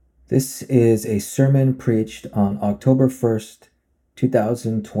This is a sermon preached on October 1st,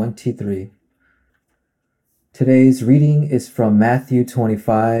 2023. Today's reading is from Matthew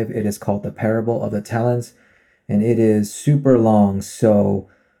 25. It is called the Parable of the Talents, and it is super long. So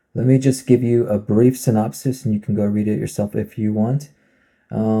let me just give you a brief synopsis, and you can go read it yourself if you want.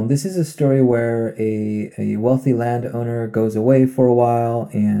 This is a story where a wealthy landowner goes away for a while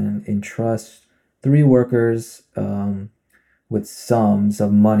and entrusts three workers with sums of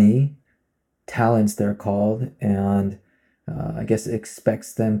money, talents they're called, and I guess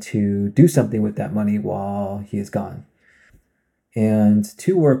expects them to do something with that money while he is gone. And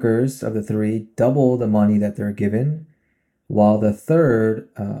two workers of the three double the money that they're given, while the third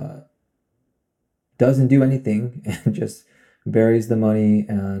doesn't do anything and just buries the money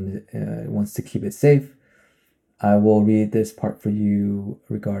and wants to keep it safe. I will read this part for you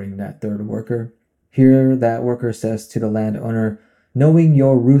regarding that third worker. Here, that worker says to the landowner, "Knowing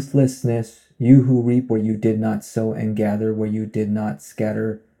your ruthlessness, you who reap where you did not sow and gather where you did not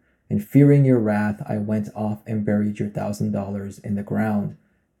scatter, and fearing your wrath, I went off and buried your $1,000 in the ground.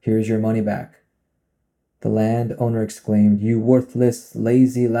 Here's your money back." The landowner exclaimed, "You worthless,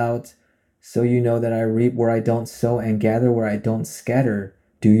 lazy lout. So you know that I reap where I don't sow and gather where I don't scatter,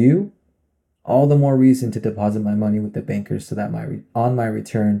 do you? All the more reason to deposit my money with the bankers so that on my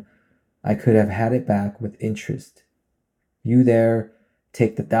return, I could have had it back with interest. You there,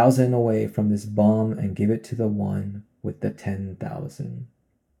 take the 1,000 away from this bum and give it to the one with the 10,000.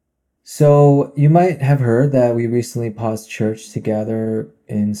 So you might have heard that we recently paused church to gather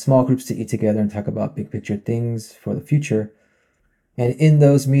in small groups to eat together and talk about big picture things for the future. And in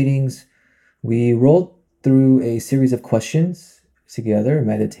those meetings, we rolled through a series of questions together,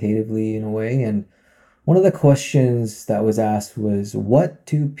 meditatively in a way. And one of the questions that was asked was, what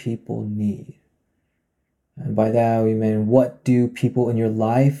do people need? And by that, we mean, what do people in your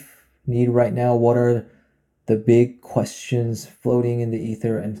life need right now? What are the big questions floating in the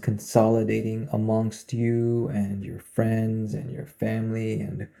ether and consolidating amongst you and your friends and your family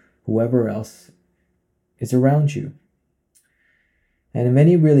and whoever else is around you? And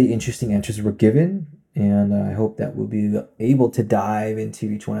many really interesting answers were given, and I hope that we'll be able to dive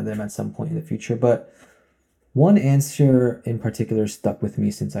into each one of them at some point in the future. But one answer in particular stuck with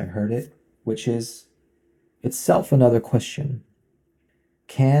me since I heard it, which is itself another question.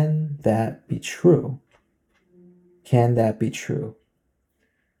 Can that be true? Can that be true?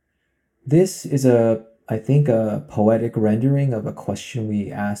 This is I think, a poetic rendering of a question we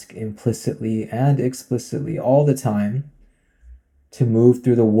ask implicitly and explicitly all the time. To move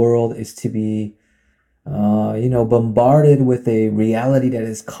through the world is to be, bombarded with a reality that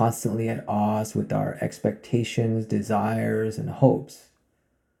is constantly at odds with our expectations, desires, and hopes.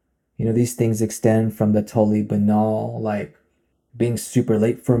 These things extend from the totally banal, like being super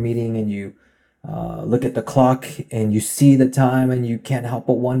late for a meeting and you look at the clock and you see the time and you can't help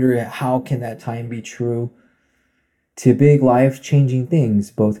but wonder how can that time be true, to big life-changing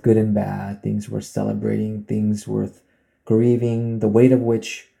things, both good and bad, things worth celebrating, things worth grieving, the weight of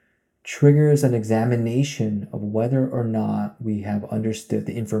which triggers an examination of whether or not we have understood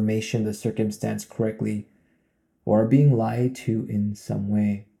the information, the circumstance correctly, or are being lied to in some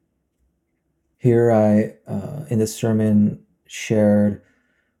way. Here I, in this sermon, shared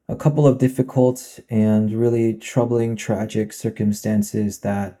a couple of difficult and really troubling, tragic circumstances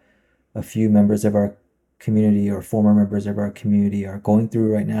that a few members of our community or former members of our community are going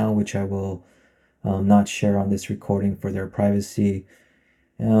through right now, which I will not share on this recording for their privacy.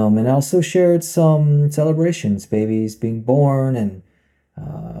 And I also shared some celebrations, babies being born, and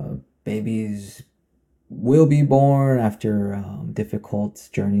babies will be born after difficult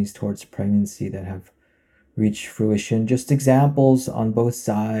journeys towards pregnancy that have reached fruition. Just examples on both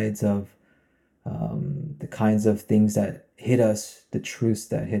sides of the kinds of things that hit us, the truths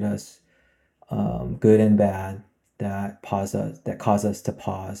that hit us, good and bad, that cause us to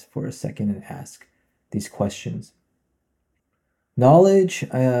pause for a second and ask these questions. Knowledge,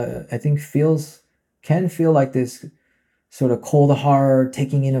 I think, can feel like this sort of cold hard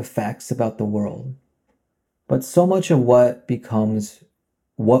taking in of facts about the world. But so much of what becomes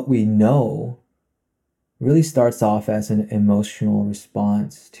what we know really starts off as an emotional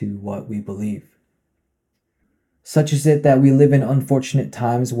response to what we believe. Such is it that we live in unfortunate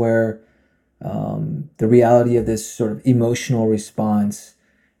times where the reality of this sort of emotional response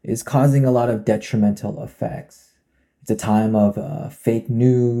is causing a lot of detrimental effects. It's a time of fake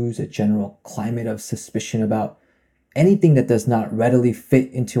news, a general climate of suspicion about anything that does not readily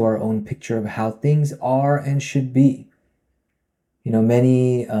fit into our own picture of how things are and should be.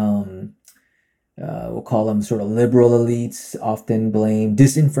 Many we'll call them sort of liberal elites, often blame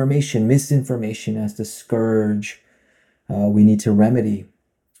disinformation, misinformation as the scourge we need to remedy.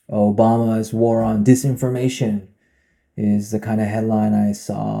 Obama's war on disinformation is the kind of headline I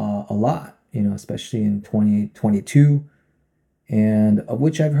saw a lot, especially in 2022, and of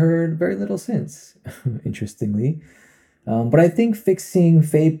which I've heard very little since, interestingly. But I think fixing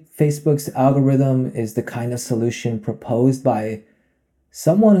Facebook's algorithm is the kind of solution proposed by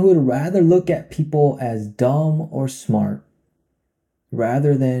someone who would rather look at people as dumb or smart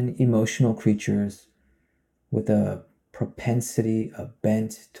rather than emotional creatures with a propensity, a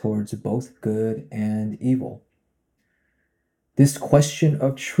bent towards both good and evil. This question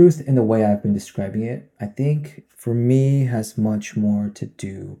of truth in the way I've been describing it, I think for me has much more to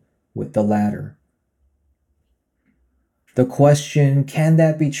do with the latter. The question, can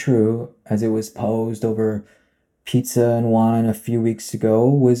that be true, as it was posed over pizza and wine a few weeks ago,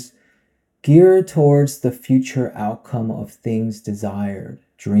 was geared towards the future outcome of things desired,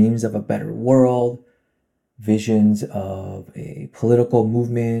 dreams of a better world, visions of a political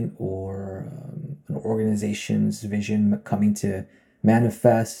movement or an organization's vision coming to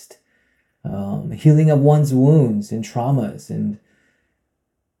manifest, healing of one's wounds and traumas, and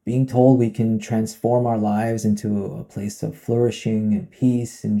being told we can transform our lives into a place of flourishing and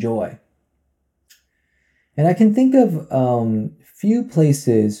peace and joy. And I can think of few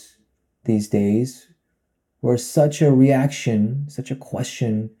places these days where such a reaction, such a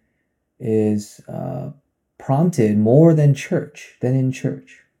question is prompted more than in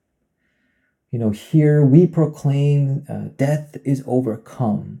church. Here we proclaim death is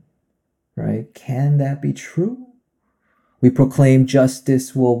overcome, right? Can that be true? We proclaim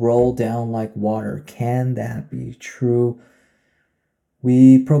justice will roll down like water. Can that be true?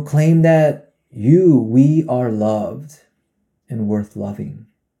 We proclaim that we are loved and worth loving.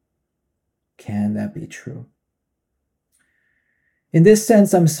 Can that be true? In this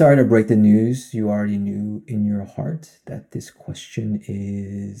sense, I'm sorry to break the news. You already knew in your heart that this question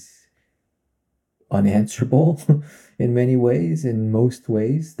is unanswerable in many ways, in most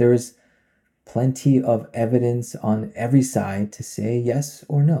ways. There's plenty of evidence on every side to say yes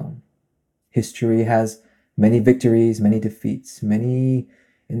or no. History has many victories, many defeats, many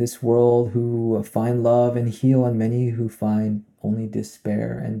in this world who find love and heal, and many who find only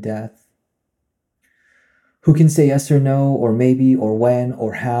despair and death. Who can say yes or no, or maybe, or when,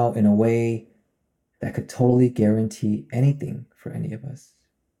 or how in a way that could totally guarantee anything for any of us?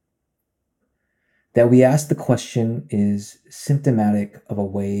 That we ask the question is symptomatic of a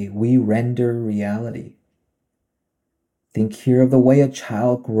way we render reality. Think here of the way a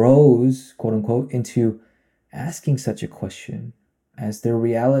child grows, quote unquote, into asking such a question as their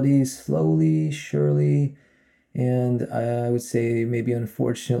reality slowly, surely, and I would say maybe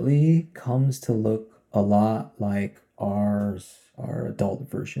unfortunately, comes to look a lot like our adult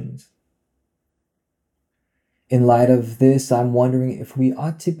versions. In light of this, I'm wondering if we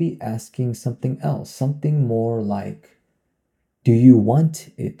ought to be asking something else, something more like, do you want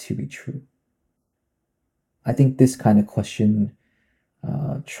it to be true? I think this kind of question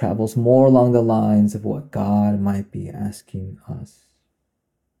travels more along the lines of what God might be asking us.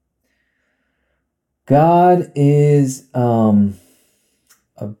 God is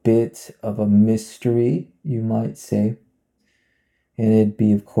a bit of a mystery, you might say. And it'd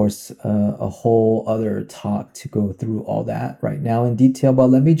be, of course, a whole other talk to go through all that right now in detail.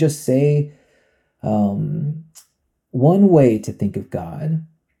 But let me just say one way to think of God,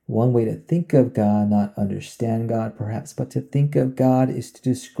 not understand God perhaps, but to think of God is to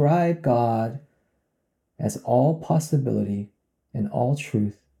describe God as all possibility and all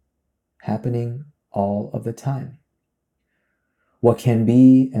truth happening all of the time. What can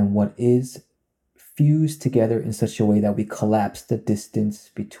be and what is fused together in such a way that we collapse the distance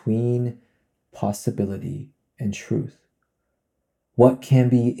between possibility and truth. What can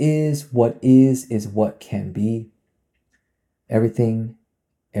be is what is what can be. Everything,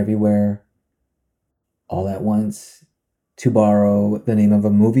 everywhere, all at once. To borrow the name of a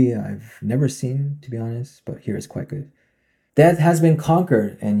movie I've never seen, to be honest, but here is quite good. Death has been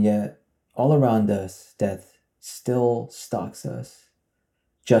conquered, and yet all around us, death still stalks us.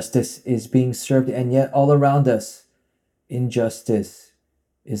 Justice is being served, and yet all around us, injustice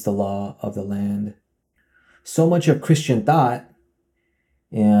is the law of the land. So much of Christian thought,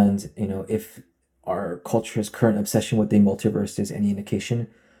 and if our culture's current obsession with the multiverse is any indication,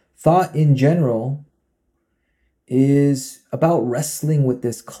 thought in general is about wrestling with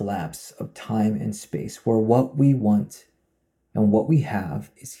this collapse of time and space, where what we want and what we have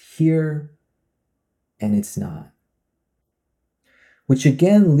is here and it's not. which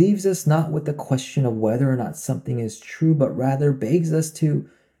again leaves us not with the question of whether or not something is true, but rather begs us to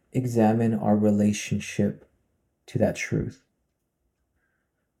examine our relationship to that truth.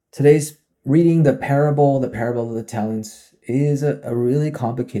 Today's reading, the parable of the talents, is a really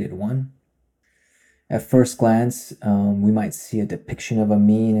complicated one. At first glance, we might see a depiction of a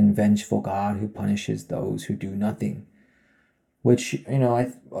mean and vengeful God who punishes those who do nothing, which,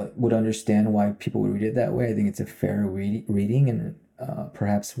 I would understand why people would read it that way. I think it's a fair reading and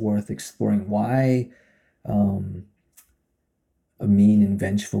perhaps worth exploring why a mean and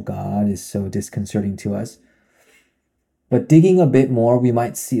vengeful God is so disconcerting to us. But digging a bit more, we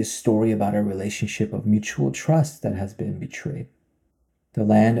might see a story about a relationship of mutual trust that has been betrayed. The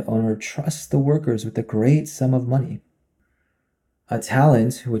landowner trusts the workers with a great sum of money. A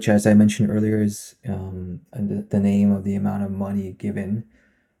talent, which, as I mentioned earlier, is the name of the amount of money given.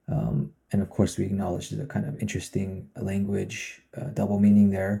 And of course, we acknowledge the kind of interesting language, double meaning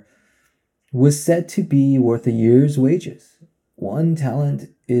there, was said to be worth a year's wages. One talent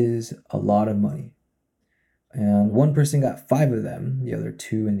is a lot of money. And one person got 5 of them, the other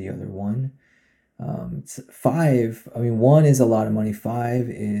 2 and the other 1. 5, one is a lot of money. 5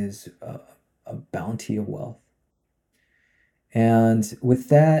 is a bounty of wealth. And with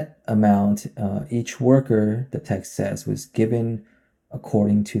that amount, each worker, the text says, was given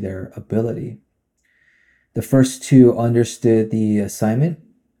according to their ability. The first 2 understood the assignment,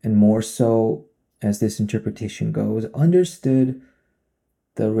 and more so, as this interpretation goes, understood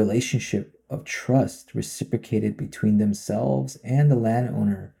the relationship of trust reciprocated between themselves and the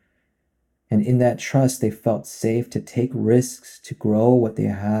landowner. And in that trust, they felt safe to take risks to grow what they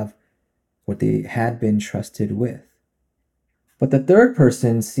had been trusted with. But the third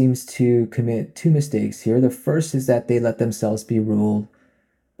person seems to commit 2 mistakes here. The first is that they let themselves be ruled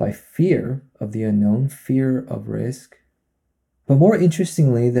by fear of the unknown, fear of risk. But more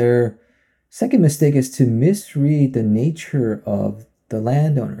interestingly, their second mistake is to misread the nature of the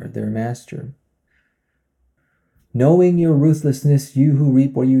landowner, their master. Knowing your ruthlessness, you who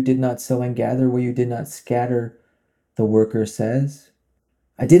reap where you did not sow and gather where you did not scatter, the worker says,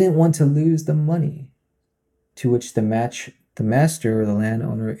 I didn't want to lose the money. To which the master or the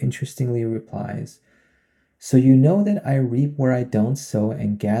landowner interestingly replies, so you know that I reap where I don't sow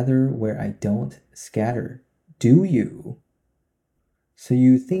and gather where I don't scatter, do you? So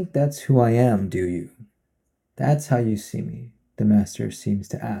you think that's who I am, do you? That's how you see me, the master seems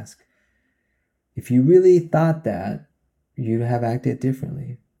to ask. If you really thought that, you'd have acted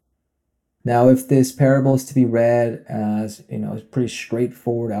differently. Now, if this parable is to be read as, a pretty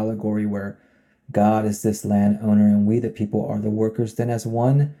straightforward allegory where God is this landowner and we, the people, are the workers, then as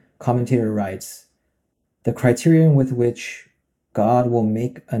one commentator writes, the criterion with which God will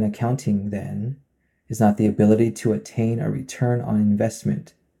make an accounting then is not the ability to attain a return on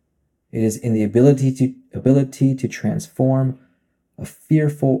investment. It is in the ability to transform a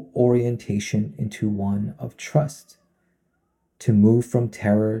fearful orientation into one of trust, to move from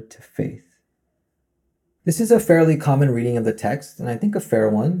terror to faith. This is a fairly common reading of the text, and I think a fair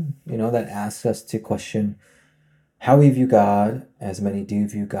one, that asks us to question how we view God, as many do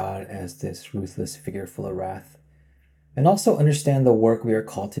view God as this ruthless figure full of wrath, and also understand the work we are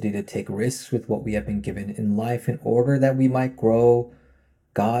called to do to take risks with what we have been given in life in order that we might grow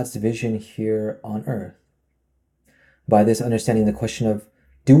God's vision here on earth. By this understanding, the question of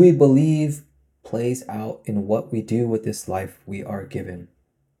do we believe plays out in what we do with this life we are given.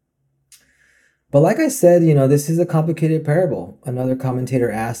 But like I said, this is a complicated parable. Another commentator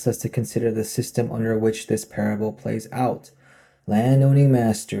asks us to consider the system under which this parable plays out. Land-owning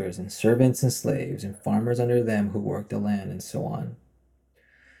masters and servants and slaves and farmers under them who work the land and so on.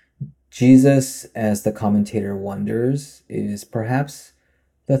 Jesus, as the commentator wonders, is perhaps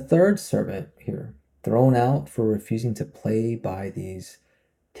the third servant here, thrown out for refusing to play by these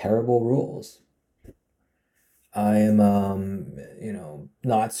terrible rules. I am,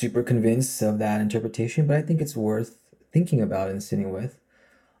 not super convinced of that interpretation, but I think it's worth thinking about and sitting with.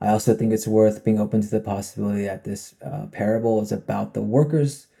 I also think it's worth being open to the possibility that this parable is about the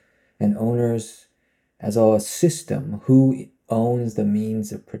workers and owners as a system. Who owns the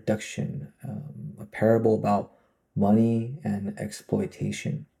means of production? A parable about money and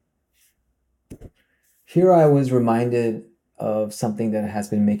exploitation. Here I was reminded of something that has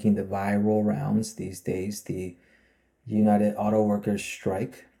been making the viral rounds these days, the United Auto Workers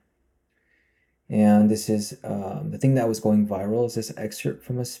strike. And this is the thing that was going viral is this excerpt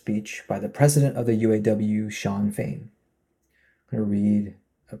from a speech by the president of the UAW, Shawn Fain. I'm going to read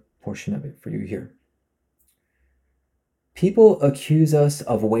a portion of it for you here. People accuse us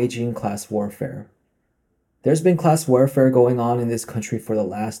of waging class warfare. There's been class warfare going on in this country for the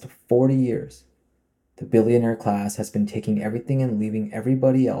last 40 years. The billionaire class has been taking everything and leaving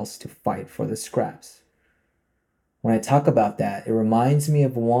everybody else to fight for the scraps. When I talk about that, it reminds me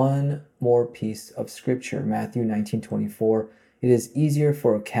of one more piece of scripture, Matthew 19:24. It is easier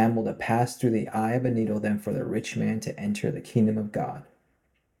for a camel to pass through the eye of a needle than for the rich man to enter the kingdom of God.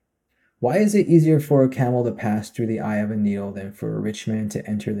 Why is it easier for a camel to pass through the eye of a needle than for a rich man to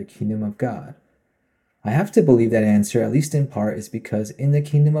enter the kingdom of God? I have to believe that answer, at least in part, is because in the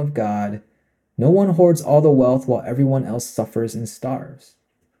kingdom of God, no one hoards all the wealth while everyone else suffers and starves.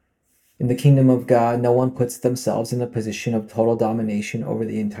 In the kingdom of God, no one puts themselves in a position of total domination over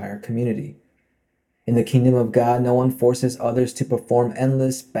the entire community. In the kingdom of God, no one forces others to perform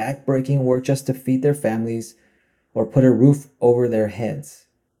endless, back-breaking work just to feed their families or put a roof over their heads.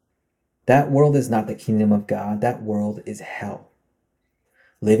 That world is not the kingdom of God. That world is hell.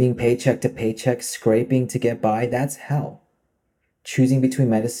 Living paycheck to paycheck, scraping to get by, that's hell. Choosing between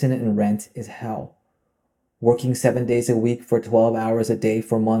medicine and rent is hell. Working 7 days a week for 12 hours a day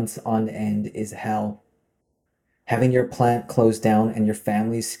for months on end is hell. Having your plant closed down and your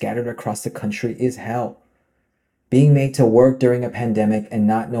family scattered across the country is hell. Being made to work during a pandemic and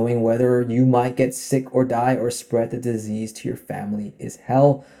not knowing whether you might get sick or die or spread the disease to your family is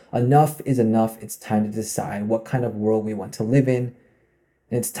hell. Enough is enough. It's time to decide what kind of world we want to live in.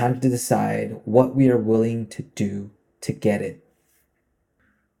 And it's time to decide what we are willing to do to get it.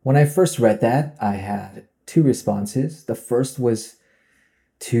 When I first read that, I had two responses. The first was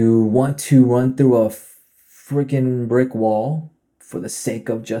to want to run through a freaking brick wall for the sake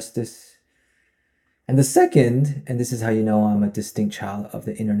of justice. And the second, and this is how you know I'm a distinct child of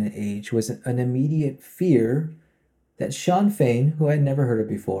the internet age, was an immediate fear that Sean Fain, who I'd never heard of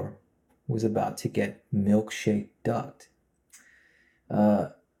before, was about to get milkshake ducked.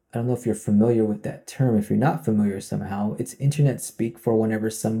 I don't know if you're familiar with that term. If you're not familiar somehow, it's internet speak for whenever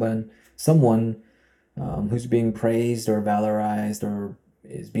someone who's being praised or valorized or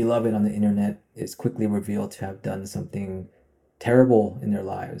is beloved on the internet is quickly revealed to have done something terrible in their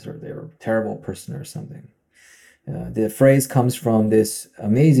lives, or they're a terrible person or something. The phrase comes from this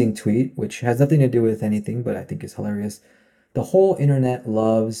amazing tweet, which has nothing to do with anything, but I think is hilarious. The whole internet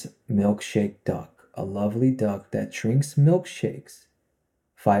loves milkshake duck, a lovely duck that drinks milkshakes.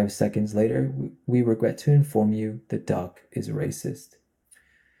 5 seconds later, we regret to inform you the duck is racist.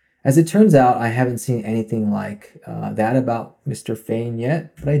 As it turns out, I haven't seen anything like that about Mr. Fain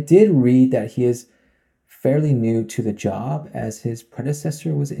yet, but I did read that he is fairly new to the job, as his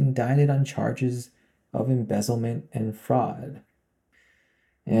predecessor was indicted on charges of embezzlement and fraud.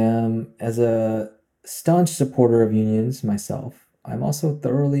 As a staunch supporter of unions myself, I'm also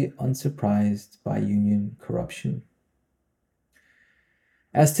thoroughly unsurprised by union corruption.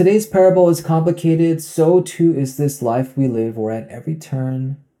 As today's parable is complicated, so too is this life we live, where at every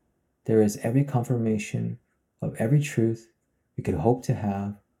turn there is every confirmation of every truth we could hope to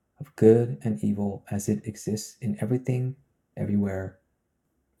have of good and evil, as it exists in everything, everywhere,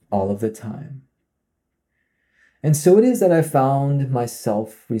 all of the time. And so it is that I found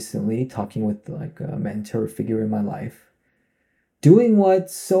myself recently talking with like a mentor figure in my life, doing what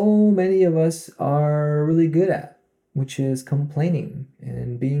so many of us are really good at, which is complaining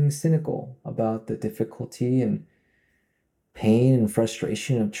and being cynical about the difficulty and pain and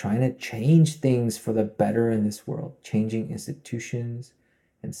frustration of trying to change things for the better in this world, changing institutions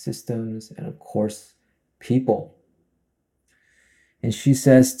and systems, and of course, people. And she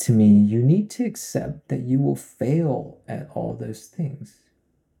says to me, you need to accept that you will fail at all those things.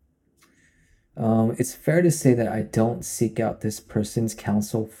 It's fair to say that I don't seek out this person's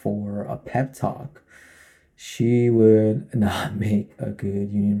counsel for a pep talk. She would not make a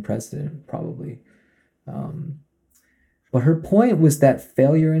good union president, probably. But her point was that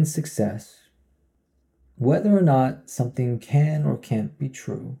failure and success, whether or not something can or can't be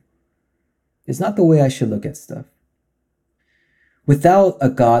true, is not the way I should look at stuff. Without a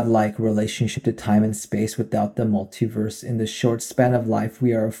godlike relationship to time and space, without the multiverse in the short span of life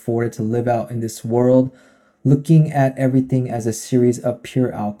we are afforded to live out in this world, looking at everything as a series of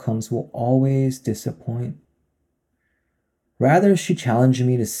pure outcomes will always disappoint. Rather, she challenged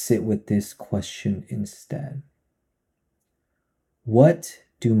me to sit with this question instead. What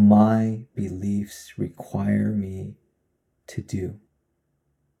do my beliefs require me to do?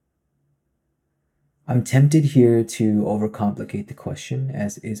 I'm tempted here to overcomplicate the question,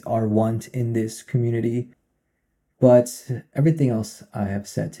 as is our want in this community, but everything else I have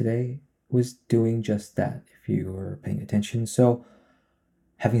said today was doing just that, if you were paying attention. So,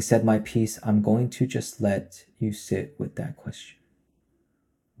 having said my piece, I'm going to just let you sit with that question.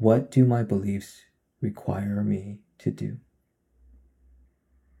 What do my beliefs require me to do.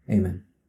 Amen.